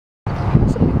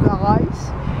guys.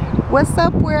 What's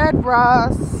up? We're at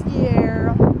Ross.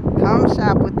 Yeah. Come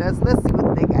shop with us. Let's see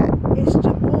what they got. It's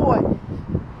your boy.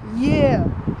 Yeah.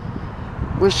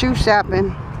 We're shoe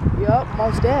shopping. Yup,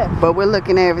 most deaf. But we're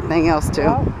looking at everything else too.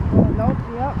 Nope,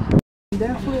 yup.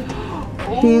 Definitely.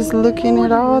 He's looking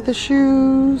at all the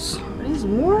shoes. Are these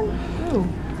worn? Ew.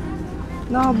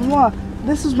 No, but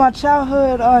this is my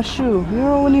childhood shoe. You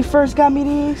remember when he first got me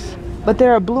these? But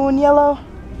they're blue and yellow?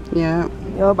 Yeah.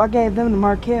 Yup, I gave them to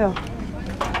Markel.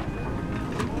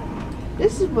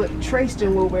 This is what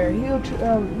Trayston will wear.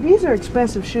 These are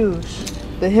expensive shoes.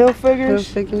 The Hill Figures.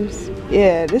 Hill Figures.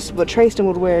 Yeah, this is what Trayston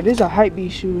would wear. These are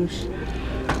hypebeast shoes.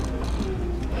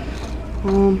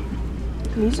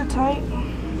 These are tight.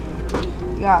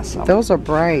 Got some. Those are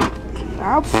bright.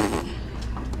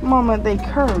 Mama, they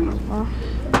curry, huh?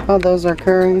 Oh, those are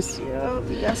Curry's. Yeah,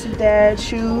 we got some dad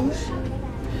shoes.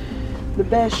 The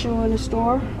best shoe in the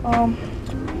store.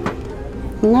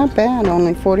 Not bad.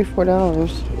 Only $44.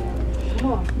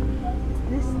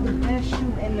 This is the best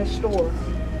shoe in the store.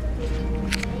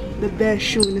 The best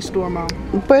shoe in the store, Mom.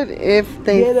 But if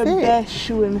they They're the fit. best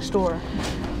shoe in the store.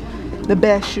 The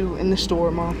best shoe in the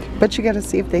store, Mom. But you gotta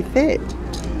see if they fit.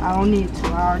 I don't need to.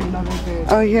 I already know they're good.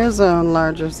 Oh, here's a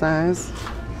larger size.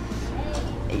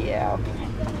 Yeah.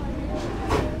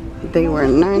 They were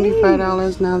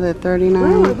 $95. Now they're Where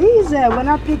 $39. were these at when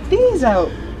I picked these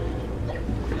out?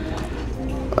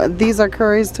 These are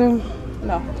Curry's too?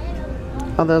 No.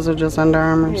 Oh, those are just Under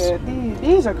Armours. Yeah,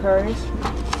 these are Curry's.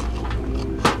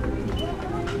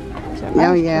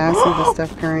 Oh yeah, I see the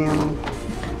Steph Curry on them.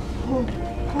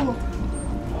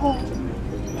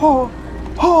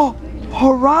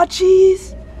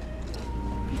 Huaraches?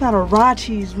 You got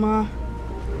Huaraches, ma.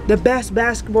 The best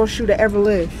basketball shoe to ever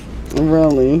live.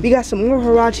 Really? We got some more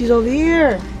Huaraches over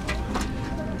here.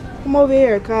 Come over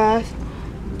here, guys.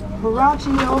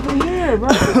 Huarache over here, bro.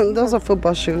 Those are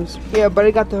football shoes. Yeah, but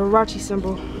it got the Huarache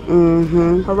symbol.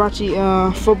 Mm-hmm.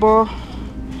 Huarache football.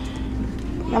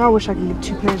 Man, I wish I could get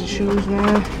 2 pairs of shoes,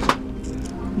 man.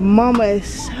 Mama is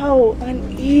so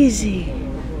uneasy.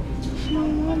 She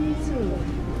don't want me to.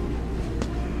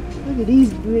 Look at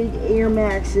these big Air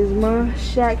Maxes, ma.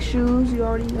 Shaq shoes, you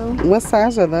already know. What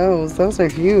size are those? Those are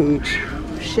huge.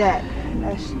 Shaq,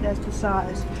 that's the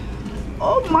size.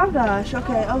 Oh my gosh,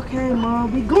 okay,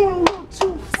 Mom. We going a little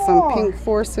too far. Some Pink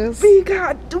Forces. We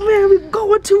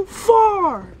going too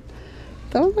far.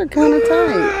 Those are kind of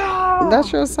tight.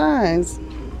 That's your size.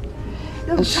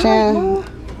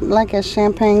 Like a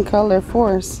champagne color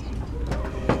Force.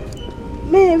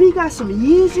 Man, we got some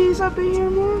Yeezys up in here,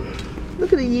 Mom.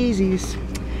 Look at the Yeezys.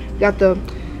 Got the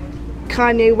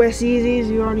Kanye West Yeezys,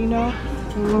 you already know.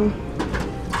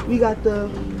 We got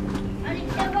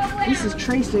this is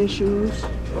Trayston shoes.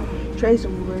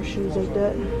 Trayston will wear shoes like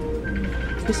that.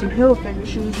 Get some Hill Figure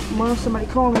shoes. Mom, somebody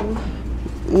call me.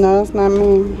 No, it's not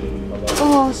me.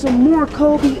 Oh, some more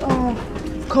Kobe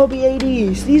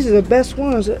ADs. These are the best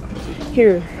ones.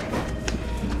 Here.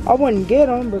 I wouldn't get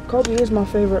them, but Kobe is my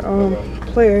favorite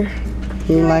player.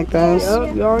 You like those?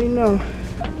 Yep, you already know.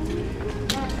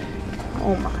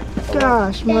 Oh my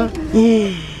gosh, man.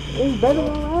 It's better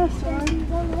than last time.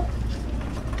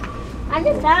 I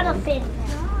just out of it.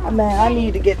 Man, I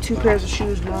need to get 2 pairs of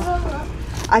shoes now.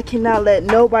 I cannot let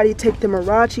nobody take the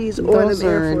Huaraches or Those the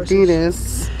Air are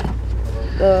Forces.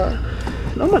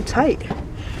 Adidas. Them are tight.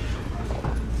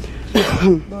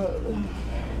 But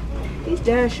these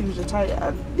dad shoes are tight.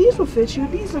 These will fit you.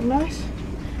 These look nice.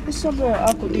 It's something that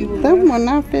Uncle D will That wear. will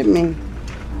not fit me.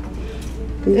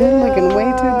 You're looking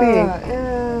way too big.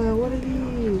 Yeah, what are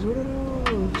these? What are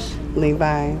those?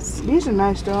 Levi's. These are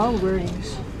nice though. I'll wear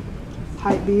these.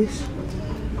 Hype beast.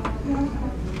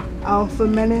 Alpha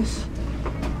Menace.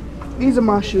 These are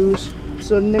my shoes.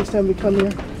 So the next time we come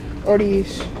here, or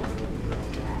these.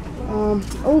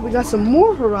 Oh, we got some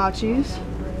more Huaraches.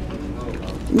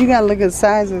 You gotta look at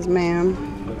sizes, ma'am.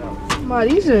 Ma,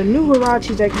 these are the new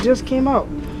Huaraches that just came out.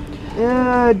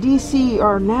 DC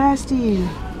are nasty.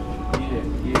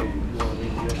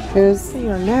 Here's They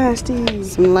are nasty.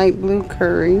 some light blue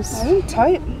Curry's. Oh, they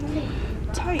tight.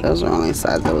 Tight. Those are only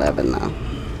size 11 though.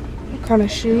 What kind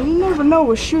of shoe? You never know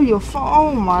what shoe you'll fall.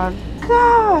 Oh my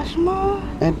gosh, ma.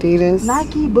 Adidas.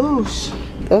 Nike Boost.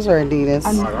 Those are Adidas.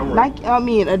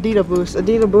 Adidas Boost.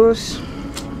 Adidas Boost.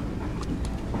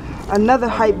 Another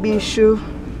hype beast shoe,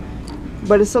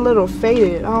 but it's a little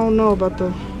faded. I don't know about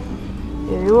the.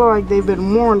 Yeah, they look like they've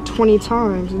been worn 20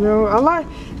 times. You know,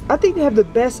 I think they have the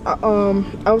best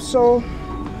outsole,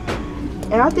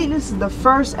 and I think this is the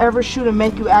first ever shoe to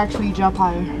make you actually jump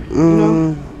higher. You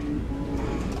know.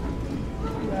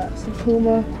 Got some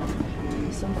Puma,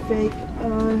 some fake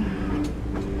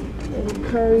Some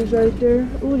curries right there.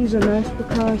 Ooh, these are nice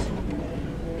pecans.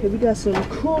 Okay, we got some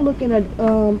cool looking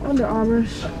Under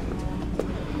Armours.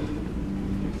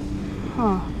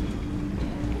 Huh.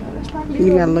 That's not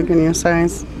You gotta look in your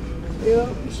size. Yep,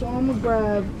 so I'm gonna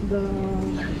grab the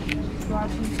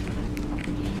flashy.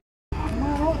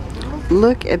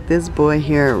 Look at this boy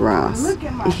here at Ross. Look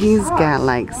at my He's socks, got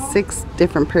like bro. 6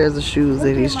 different pairs of shoes Look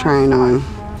that at he's my trying on.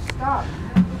 socks, man. Stop.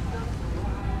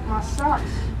 My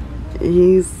socks.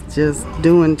 He's just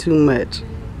doing too much.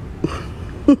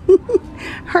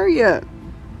 Hurry up.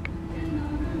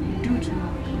 Do too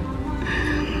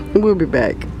much. We'll be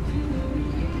back.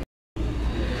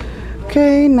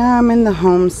 Okay, now I'm in the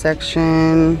home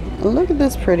section. Look at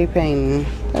this pretty painting.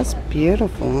 That's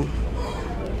beautiful.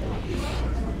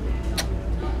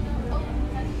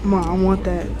 Mom, I want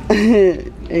that.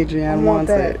 Adrienne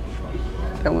wants it.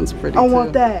 That one's pretty I too.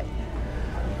 want that.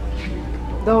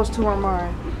 Those two are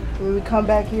mine. When we come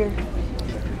back here.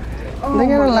 Oh They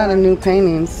got my a lot of new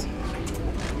paintings.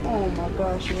 Oh my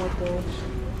gosh, you want those?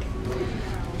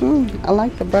 I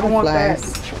like the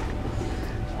butterflies.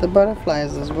 The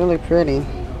butterflies is really pretty.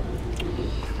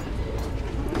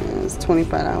 Yeah, it's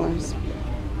 $25.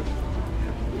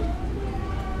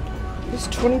 It's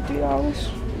 $23.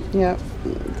 Yep.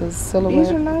 The silhouette. These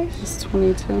are nice. It's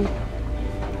 $22.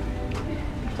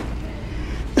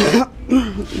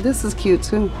 This is cute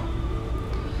too.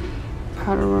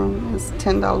 Powder room is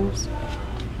 $10.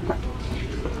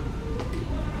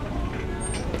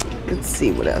 Let's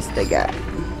see what else they got.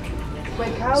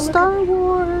 Wait, can I look Star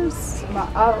Wars.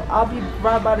 I'll be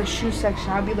right by the shoe section.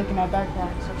 I'll be looking at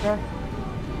backpacks, okay?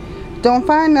 Don't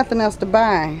find nothing else to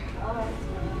buy. Alright.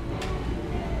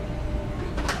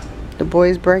 The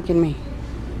boy's breaking me.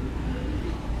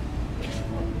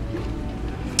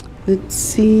 Let's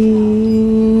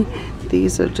see.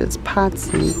 These are just pots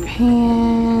and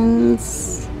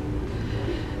pans.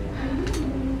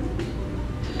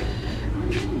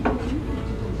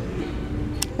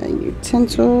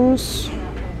 Utensils.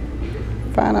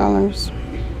 $5.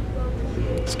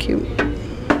 It's cute.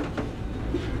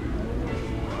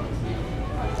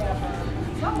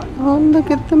 Oh, look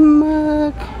at the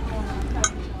mug.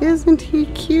 Isn't he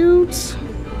cute?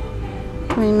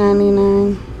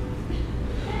 $3.99.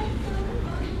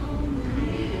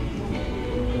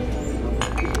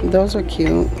 Those are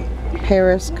cute.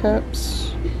 Paris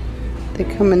cups. They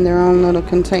come in their own little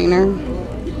container.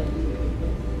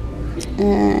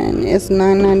 And it's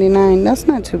 $9.99. That's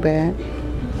not too bad.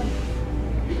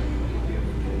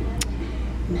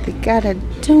 They got a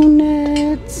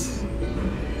donut.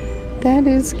 That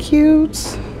is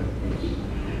cute.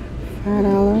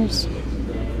 $5.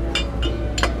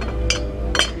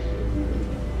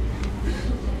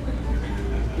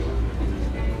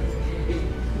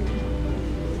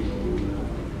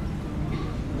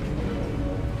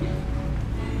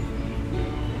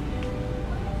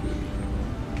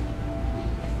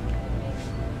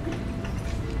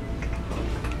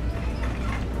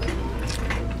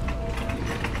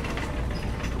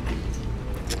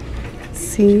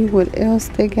 See what else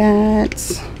they got.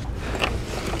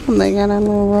 They got a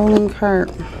little rolling cart.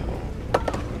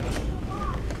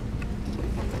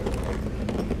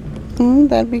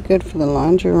 That'd be good for the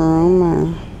laundry room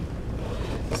or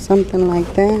something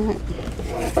like that.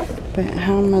 But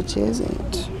how much is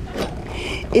it?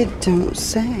 It don't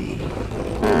say.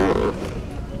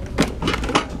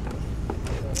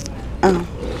 Oh,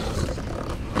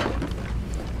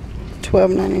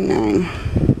 $12.99.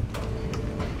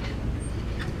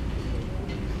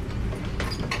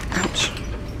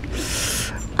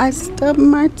 I stubbed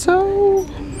my toe.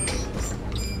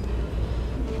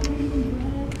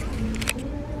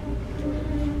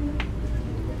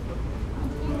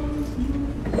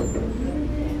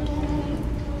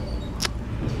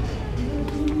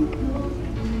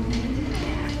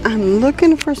 I'm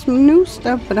looking for some new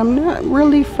stuff, but I'm not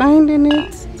really finding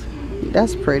it.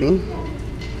 That's pretty.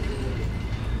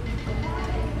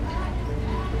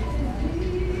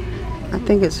 I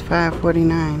think it's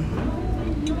 $5.49.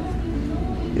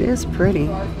 It is pretty.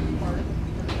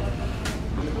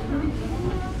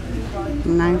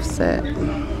 Knife set.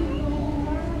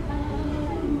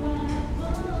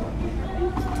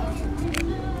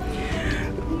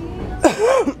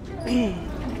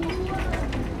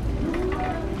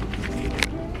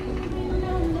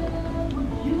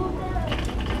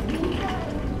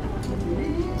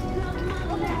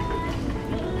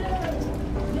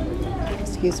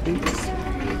 Excuse me.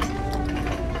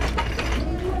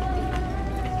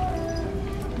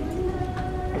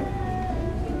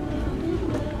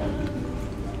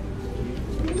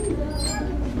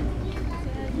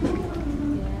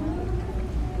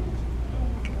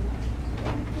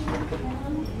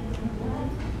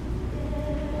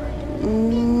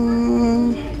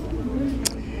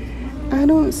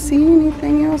 don't see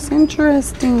anything else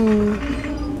interesting.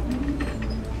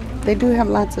 They do have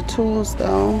lots of tools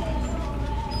though.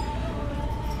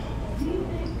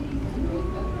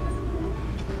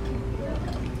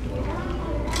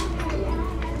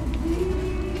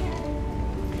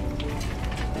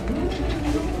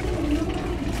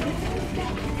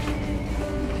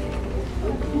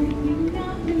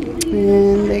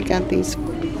 And they got these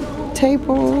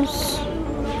tables.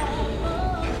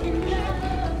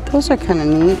 Those are kind of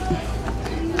neat.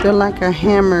 They're like a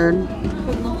hammered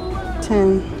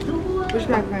tin. Which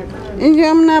backpack?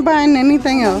 Yeah, I'm not buying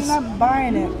anything else. I'm not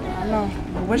buying it. I know.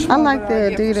 Which I one like the would I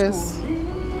get for Adidas.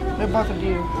 school? They're both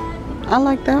Adidas. I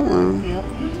like that one. Yep.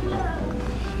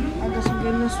 I guess I'm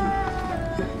getting this one.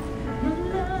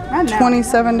 Not now.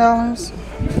 $27.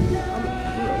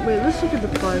 Wait, let's look at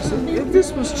the price. If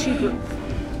this was cheaper.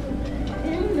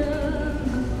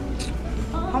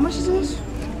 How much is this?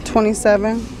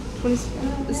 27. 20.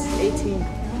 This is 18.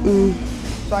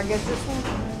 So I guess this one.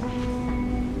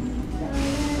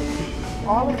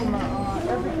 All of them are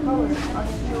every color. I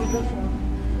just chose this one.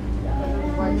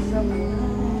 White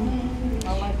silver.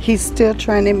 I like it. He's still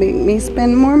trying to make me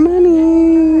spend more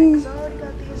money. I already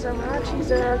got these Irachis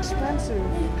that are expensive.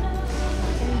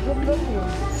 And good looking.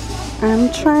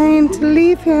 I'm trying to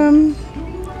leave him.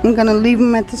 I'm gonna leave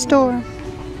him at the store.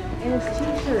 And it's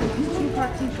t-shirts. It's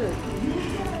two-part t-shirts.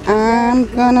 I'm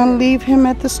gonna leave him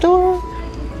at the store.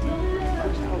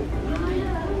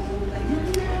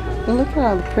 Look at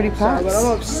all the pretty Sorry, but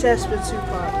I'm pots. obsessed with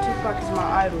Tupac. Tupac is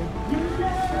my idol.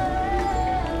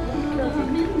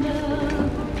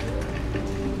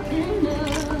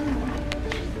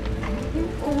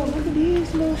 Oh, look at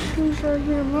these little shoes right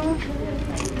here, bro.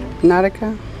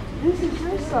 Nautica. This is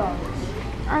your size,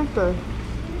 aren't they?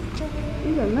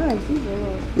 These are nice. These are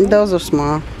nice. Those are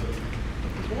small.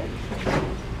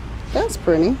 That's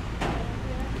pretty.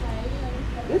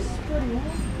 This is pretty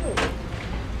nice.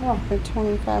 Oh, For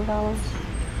 $25.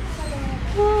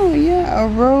 Oh yeah, a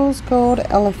rose gold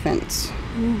elephant.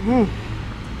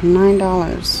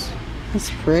 $9.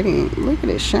 That's pretty. Look at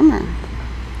it shimmer.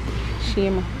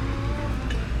 shimmer.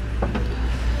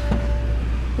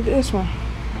 Look at this one.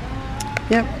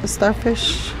 Yep, the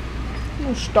starfish.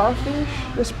 Little starfish.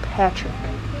 This Patrick.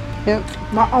 Yep.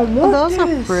 I want Oh, those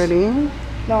this. are pretty.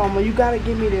 No, Mom, you gotta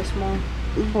give me this, Mom.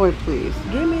 Boy, please.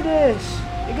 Give me this.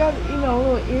 It got, you know,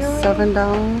 little earrings.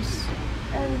 $7.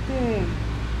 Everything.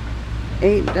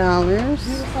 $8.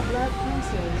 Beautiful black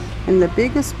princess. And the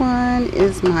biggest one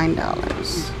is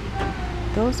 $9.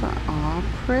 Those are all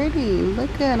pretty.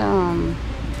 Look at them.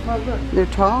 Mom, look. They're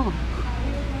tall.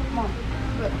 Mom,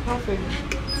 look. Perfect.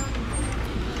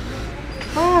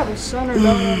 If I have a son or daughter,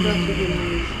 I'm going to get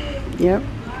these. Yep.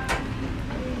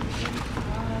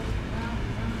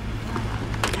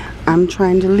 I'm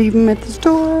trying to leave them at the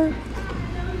store.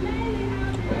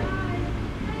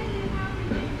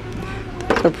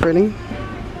 They're pretty.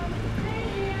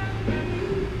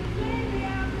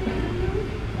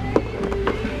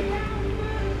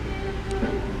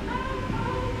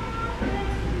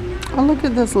 Oh, look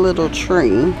at this little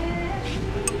tree.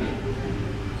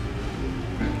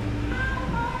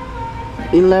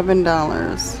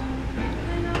 $11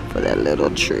 for that little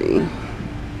tree.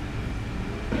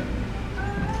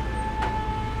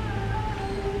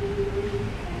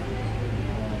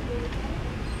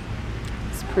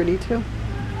 It's pretty too.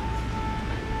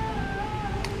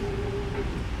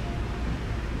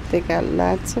 They got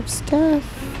lots of stuff.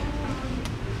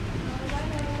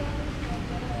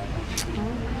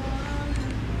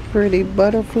 Pretty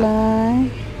butterfly.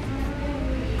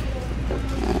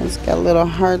 It's got little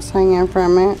hearts hanging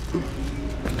from it.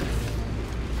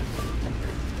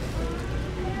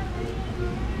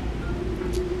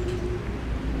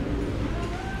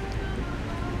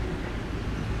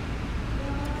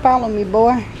 Follow me,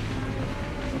 boy.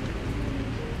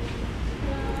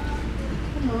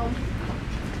 Come on.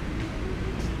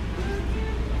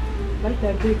 Like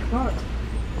that big heart.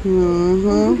 Mm-hmm.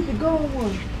 Look at the gold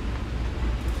one.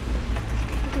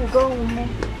 Look at the gold one, man.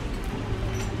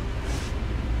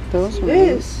 Those are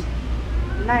This.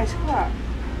 Nice heart.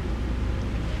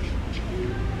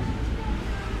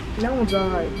 That one's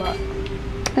alright, but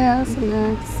yeah, that's a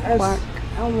nice that's, black.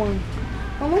 I want.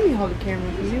 Oh, let me hold the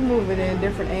camera because you move it in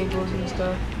different angles and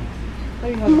stuff.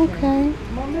 Let me hold I'm the camera.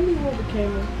 okay. Mom, let me hold the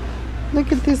camera.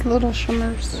 Look at these little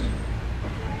shimmers.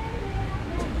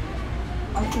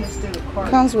 I'm gonna steal the cart.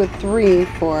 Comes with 3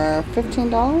 for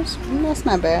 $15. That's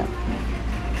not bad.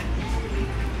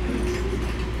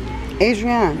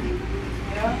 Adrian,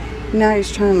 Yeah? now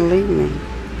he's trying to leave me.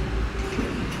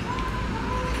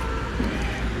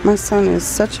 My son is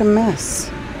such a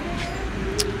mess.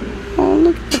 Oh,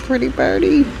 look at pretty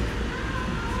birdie.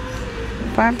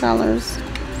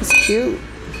 $5. It's cute.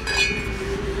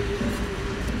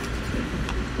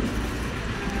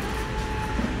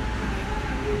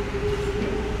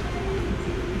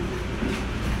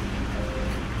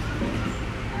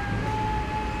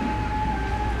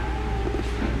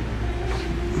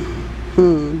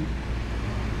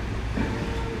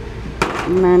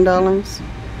 $9.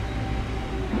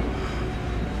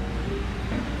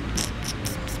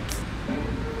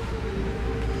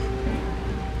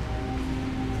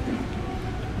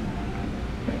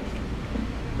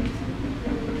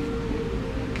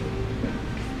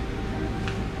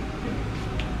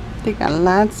 They got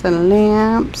lots of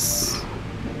lamps.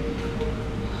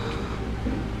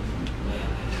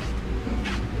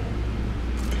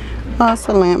 Oh, it's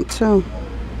a lamp too.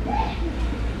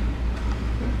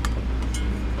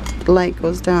 The light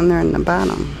goes down there in the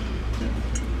bottom.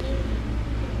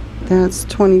 That's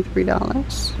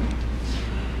 $23.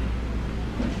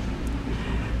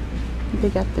 They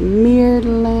got the mirrored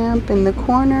lamp in the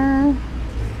corner.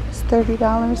 It's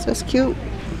 $30. That's cute.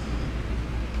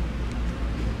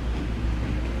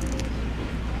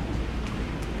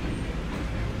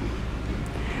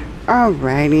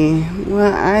 Alrighty,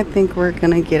 well, I think we're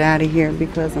gonna get out of here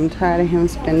because I'm tired of him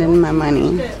spending my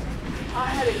money.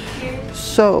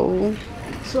 So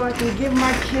I can give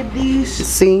my kid these.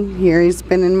 See, here he's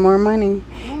spending more money.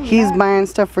 He's buying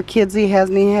stuff for kids he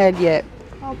hasn't even had yet.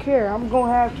 I don't care. I'm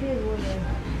gonna have kids with me.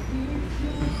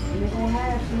 They're gonna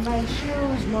have some nice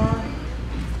shoes,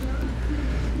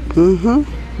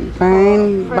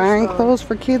 Mom. Buying clothes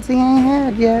for kids he ain't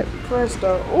had yet.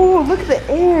 Presto. Oh, look at the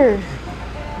air.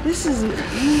 This is,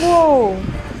 whoa.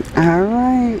 All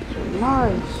right.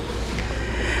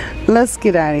 Nice. Let's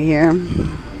get out of here.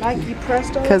 Nike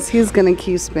Presto. Because he's going to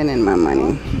keep spending my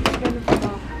money.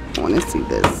 I want to see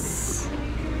this.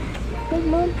 Look,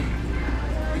 Mom.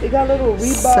 They got a little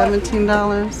Reebok.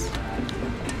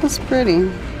 $17. That's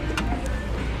pretty.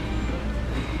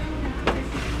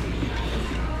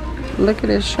 Look at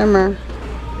this shimmer.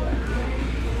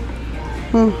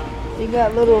 They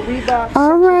got little Reebok.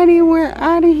 Alrighty, we're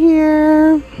out of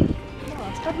here.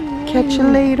 Catch you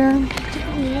later.